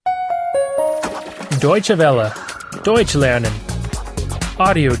Deutsche Welle. Deutsch lernen.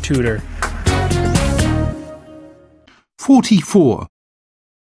 Audio tutor. 44.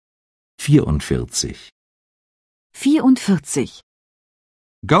 44. 44.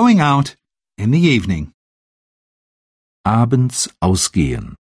 Going out in the evening. Abends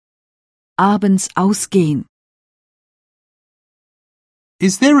ausgehen. Abends ausgehen.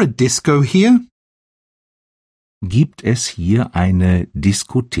 Is there a disco here? Gibt es hier eine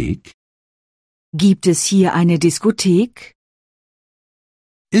Diskothek? Gibt es hier eine Diskothek?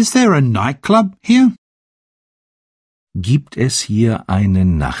 Is there a nightclub here? Gibt es hier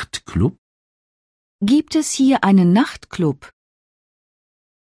einen Nachtclub? Gibt es hier einen Nachtclub?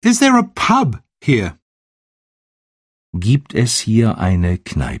 Is there a pub here? Gibt es hier eine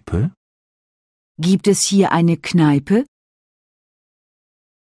Kneipe? Gibt es hier eine Kneipe?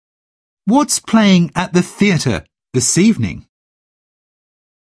 What's playing at the theatre this evening?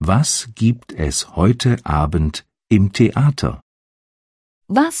 Was gibt es heute Abend im Theater?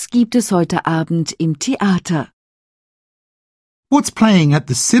 Was gibt es heute Abend im Theater? What's playing at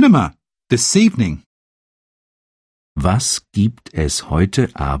the cinema this evening? Was gibt es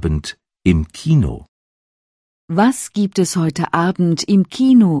heute Abend im Kino? Was gibt es heute Abend im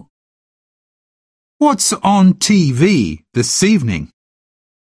Kino? What's on TV this evening?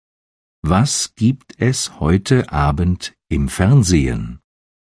 Was gibt es heute Abend im Fernsehen?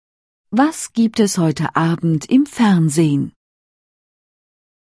 Was gibt es heute Abend im Fernsehen?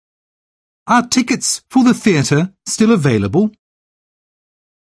 Are tickets for the theatre still available?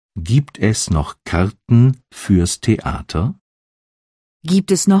 Gibt es noch Karten fürs Theater?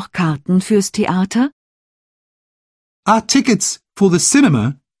 Gibt es noch Karten fürs Theater? Are tickets for the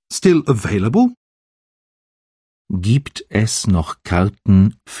cinema still available? Gibt es noch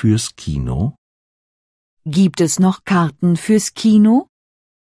Karten fürs Kino? Gibt es noch Karten fürs Kino?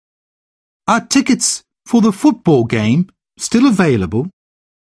 Are tickets for the football game still available?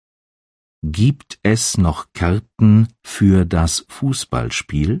 Gibt es noch Karten für das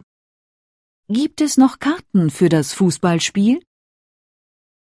Fußballspiel? Gibt es noch Karten für das Fußballspiel?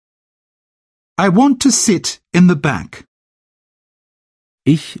 I want to sit in the back.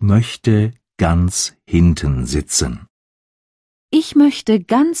 Ich möchte ganz hinten sitzen. Ich möchte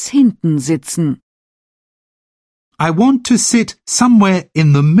ganz hinten sitzen. I want to sit somewhere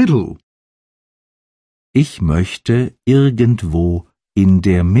in the middle. Ich möchte irgendwo in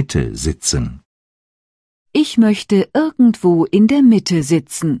der Mitte sitzen. Ich möchte irgendwo in der Mitte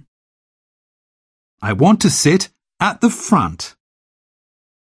sitzen. I want to sit at the front.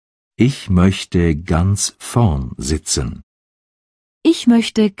 Ich möchte ganz vorn sitzen. Ich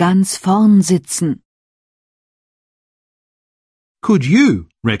möchte ganz vorn sitzen. Could you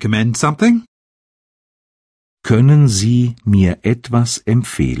recommend something? Können Sie mir etwas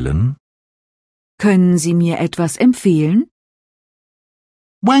empfehlen? Können Sie mir etwas empfehlen?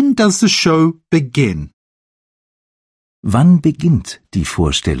 When does the show begin? Wann beginnt die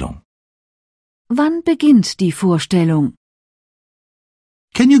Vorstellung? Wann beginnt die Vorstellung?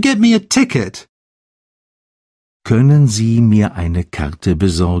 Can you get me a ticket? Können Sie mir eine Karte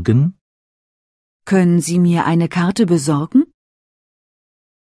besorgen? Können Sie mir eine Karte besorgen?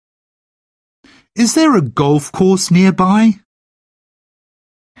 Is there a golf course nearby?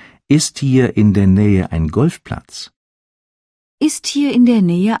 Ist hier in der Nähe ein Golfplatz? Ist hier in der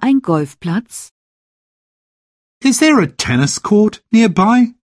Nähe ein Golfplatz? Is there a tennis court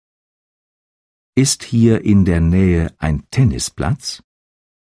nearby? Ist hier in der Nähe ein Tennisplatz?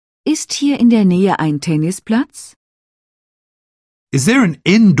 Ist hier in der Nähe ein Tennisplatz? Is there an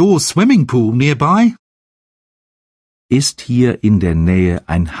indoor swimming pool nearby? Ist hier in der Nähe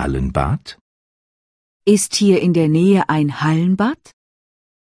ein Hallenbad? Ist hier in der Nähe ein Hallenbad?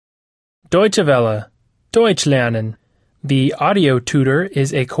 Deutsche Welle. Deutsch lernen. The audio tutor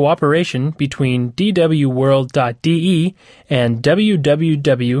is a cooperation between dwworld.de and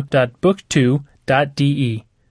www.book2.de.